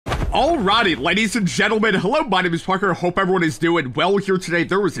Alrighty, ladies and gentlemen, hello, my name is Parker. Hope everyone is doing well here today.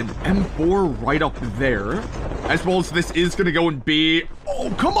 There was an M4 right up there, as well as this is gonna go and be, oh,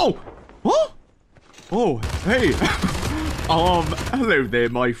 come on, huh? Oh, hey, hello there,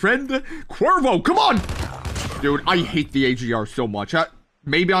 my friend, Cuervo, come on! Dude, I hate the AGR so much.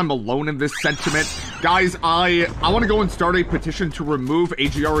 Maybe I'm alone in this sentiment. Guys, I want to go and start a petition to remove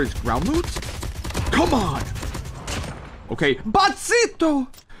AGR as ground loot. Come on! Okay, Batsito!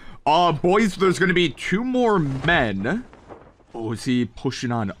 Boys, there's gonna be 2 more men. Oh, is he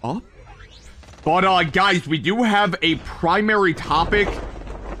pushing on up? But, guys, we do have a primary topic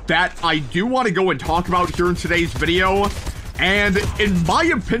that I do want to go and talk about here in today's video. And in my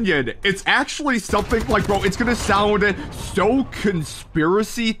opinion, it's actually something like, bro, it's gonna sound so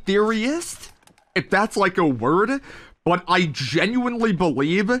conspiracy theorist, if that's like a word, but I genuinely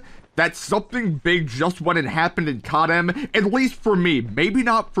believe that something big just went and happened in COD, at least for me. Maybe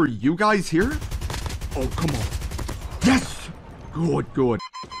not for you guys here. Oh, come on. Yes! Good, good.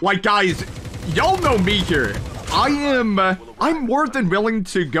 Like, guys, y'all know me here. I'm more than willing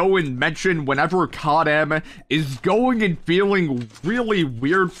to go and mention whenever COD is going and feeling really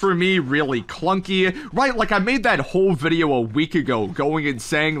weird for me, really clunky, right? Like, I made that whole video a week ago going and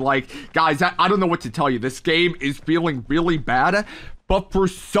saying, like, guys, I don't know what to tell you. This game is feeling really bad. But for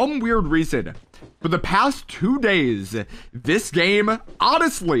some weird reason, for the past 2 days, this game,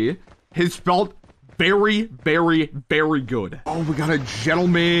 honestly, has felt very, very, very good. Oh, we got a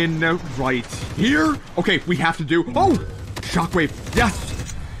gentleman right here. Okay, we have to do... Oh, shockwave.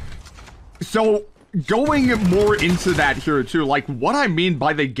 Yes. So, going more into that here, too, like, what I mean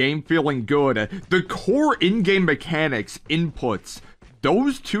by the game feeling good, the core in-game mechanics, inputs,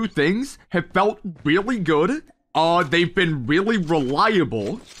 those 2 things have felt really good. They've been really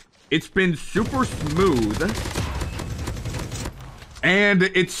reliable. It's been super smooth. And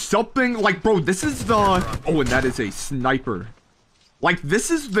it's something like, bro, this is the... Oh, and that is a sniper. Like, this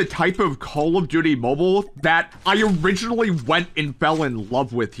is the type of Call of Duty Mobile that I originally went and fell in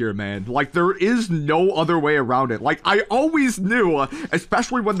love with here, man. Like, there is no other way around it. Like, I always knew,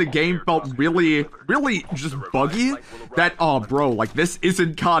 especially when the game felt really, really just buggy, that, oh, bro, like, this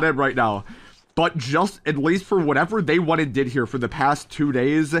isn't COD right now. But just, at least for whatever they went and did here for the past 2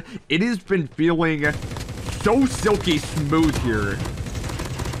 days, it has been feeling so silky smooth here.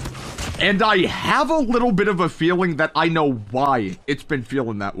 And I have a little bit of a feeling that I know why it's been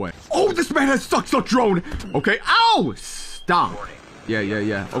feeling that way. Oh, this man has suck drone. Okay, ow! Stop.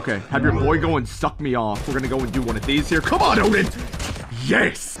 Yeah. Okay, have your boy go and suck me off. We're gonna go and do one of these here. Come on, Odin!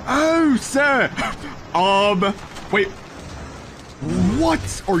 Yes! Oh, sir! Wait.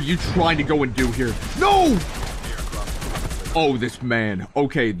 What are you trying to go and do here? No! Oh, this man.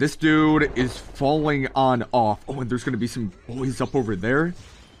 Okay, this dude is falling on off. Oh, and there's gonna be some boys up over there.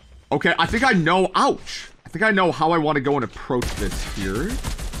 Okay, I think I know. Ouch. I think I know how I want to go and approach this here.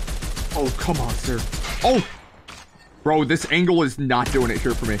 Oh, come on, sir. Oh! Bro, this angle is not doing it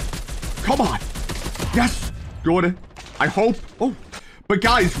here for me. Come on. Yes. Good. I hope. Oh. But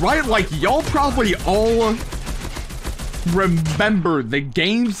guys, right? Like, y'all probably all... remember the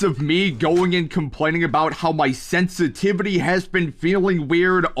games of me going and complaining about how my sensitivity has been feeling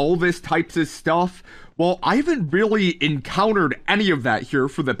weird, all this types of stuff. Well, I haven't really encountered any of that here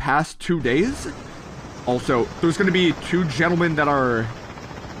for the past 2 days. Also, there's going to be 2 gentlemen that are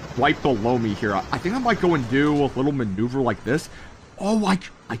right below me here. I think I might go and do a little maneuver like this. Oh,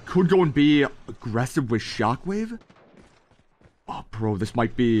 I could go and be aggressive with shockwave. Oh, bro, this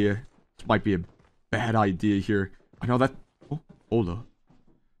might be a bad idea here. I know that... Oh, hold up.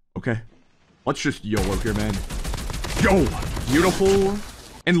 Okay. Let's just YOLO here, man. Yo! Beautiful.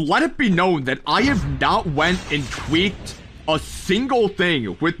 And let it be known that I have not went and tweaked a single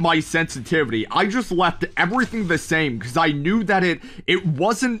thing with my sensitivity. I just left everything the same because I knew that it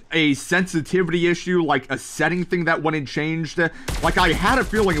wasn't a sensitivity issue, like a setting thing that went and changed. Like, I had a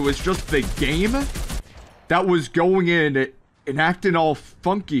feeling it was just the game that was going in and acting all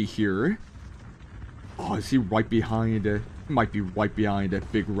funky here. Oh, is he right behind? He might be right behind a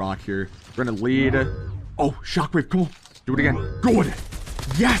big rock here. We're gonna lead. Oh, shockwave, come on. Do it again. Good.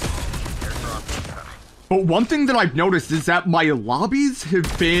 Yes. But one thing that I've noticed is that my lobbies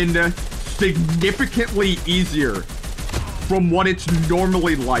have been significantly easier from what it's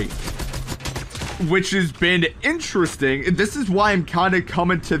normally like, which has been interesting. This is why I'm kind of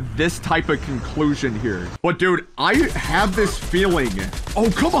coming to this type of conclusion here. But dude, I have this feeling.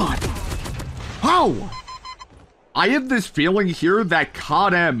 Oh, come on. How? I have this feeling here that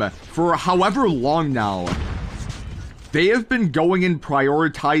COD for however long now, they have been going and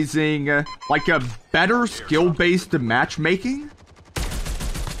prioritizing like a better skill-based matchmaking.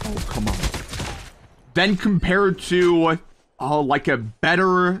 Oh, come on. Then compared to, like a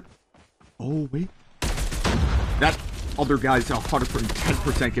better... Oh, wait. That other guy's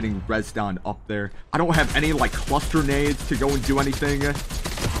 110% getting rezzed on up there. I don't have any, like, cluster nades to go and do anything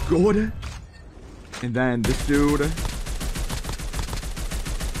good. And then this dude...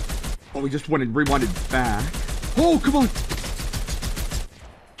 Oh, he just went and rewinded back. Oh, come on.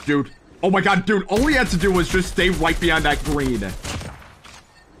 Dude. Oh my god, dude. All he had to do was just stay right behind that green.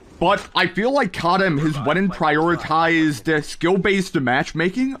 But I feel like COD has went and prioritized skill-based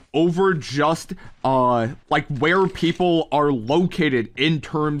matchmaking over just, like, where people are located in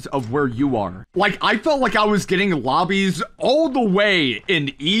terms of where you are. Like, I felt like I was getting lobbies all the way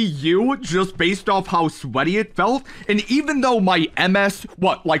in EU just based off how sweaty it felt. And even though my MS,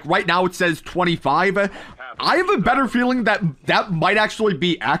 like, right now it says 25, I have a better feeling that that might actually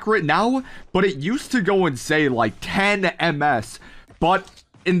be accurate now. But it used to go and say, like, 10 MS. But...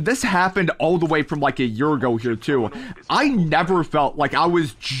 and this happened all the way from like a year ago here too. I never felt like I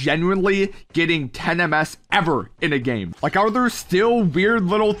was genuinely getting 10 MS ever in a game. Like, are there still weird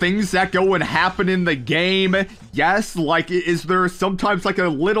little things that go and happen in the game? Yes. Like, is there sometimes like a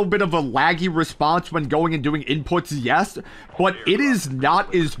little bit of a laggy response when going and doing inputs? Yes. But it is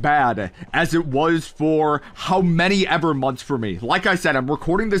not as bad as it was for how many ever months for me. Like I said, I'm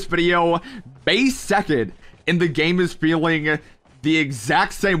recording this video May 2nd and the game is feeling the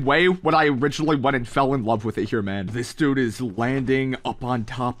exact same way when I originally went and fell in love with it here, man. This dude is landing up on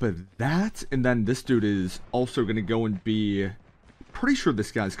top of that. And then this dude is also going to go and be... pretty sure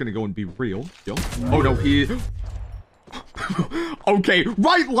this guy's going to go and be real. Yo. Oh, no, he... okay,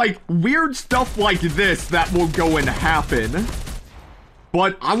 right, like, weird stuff like this that will go and happen.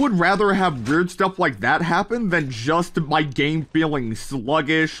 But I would rather have weird stuff like that happen than just my game feeling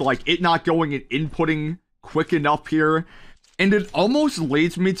sluggish, like it not going and inputting quick enough here. And it almost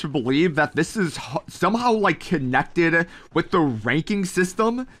leads me to believe that this is somehow like connected with the ranking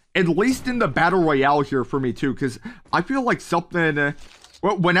system, at least in the battle royale here for me too, because I feel like something,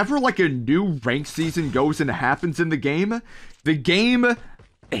 whenever like a new rank season goes and happens in the game,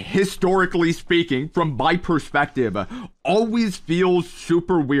 historically speaking, from my perspective, always feels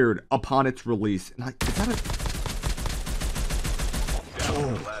super weird upon its release. And is that a...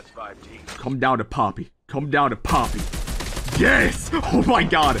 oh. Come down to Poppy. Come down to Poppy. Yes! Oh my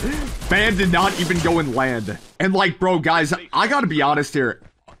god. Fan did not even go and land. And like, bro, guys, I gotta be honest here.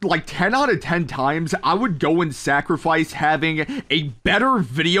 Like 10 out of 10 times, I would go and sacrifice having a better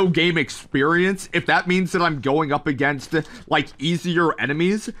video game experience if that means that I'm going up against like easier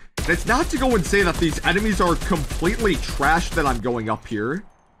enemies. And it's not to go and say that these enemies are completely trash that I'm going up here.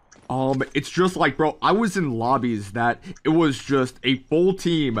 It's just like, bro, I was in lobbies that it was just a full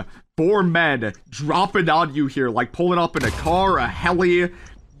team, 4 men dropping on you here, like pulling up in a car, a heli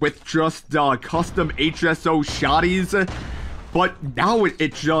with just custom HSO shotties. But now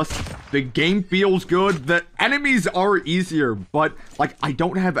it just, the game feels good. The enemies are easier, but like I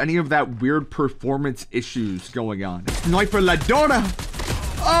don't have any of that weird performance issues going on. Sniper Ladonna!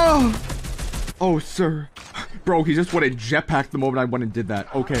 Oh, sir. Bro, he just went and jetpacked the moment I went and did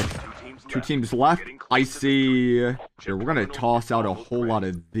that. Okay, 2 teams left. I see. Here, we're gonna toss out a whole lot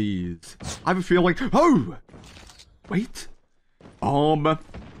of these. I have a feeling. Oh, wait.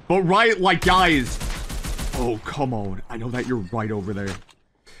 But right, like, guys. Oh, come on. I know that you're right over there.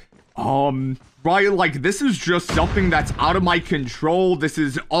 Right, like, this is just something that's out of my control. This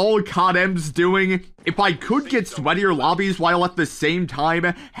is all CODM's doing. If I could get sweatier lobbies while at the same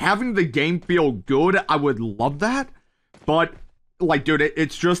time having the game feel good, I would love that. But, like, dude, it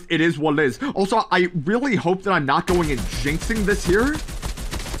is what it is. Also, I really hope that I'm not going and jinxing this here.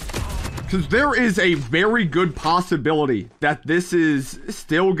 Because there is a very good possibility that this is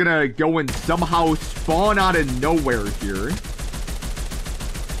still gonna go and somehow spawn out of nowhere here.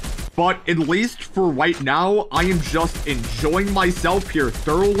 But at least for right now, I am just enjoying myself here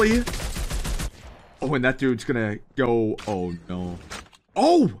thoroughly. Oh, and that dude's gonna go... oh, no.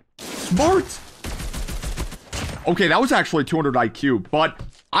 Oh! Smart! Okay, that was actually 200 IQ. But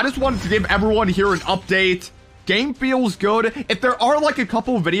I just wanted to give everyone here an update. Game feels good. If there are like a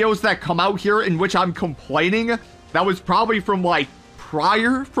couple videos that come out here in which I'm complaining, that was probably from like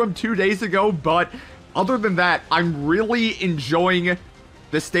from 2 days ago. But other than that, I'm really enjoying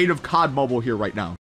the state of COD Mobile here right now.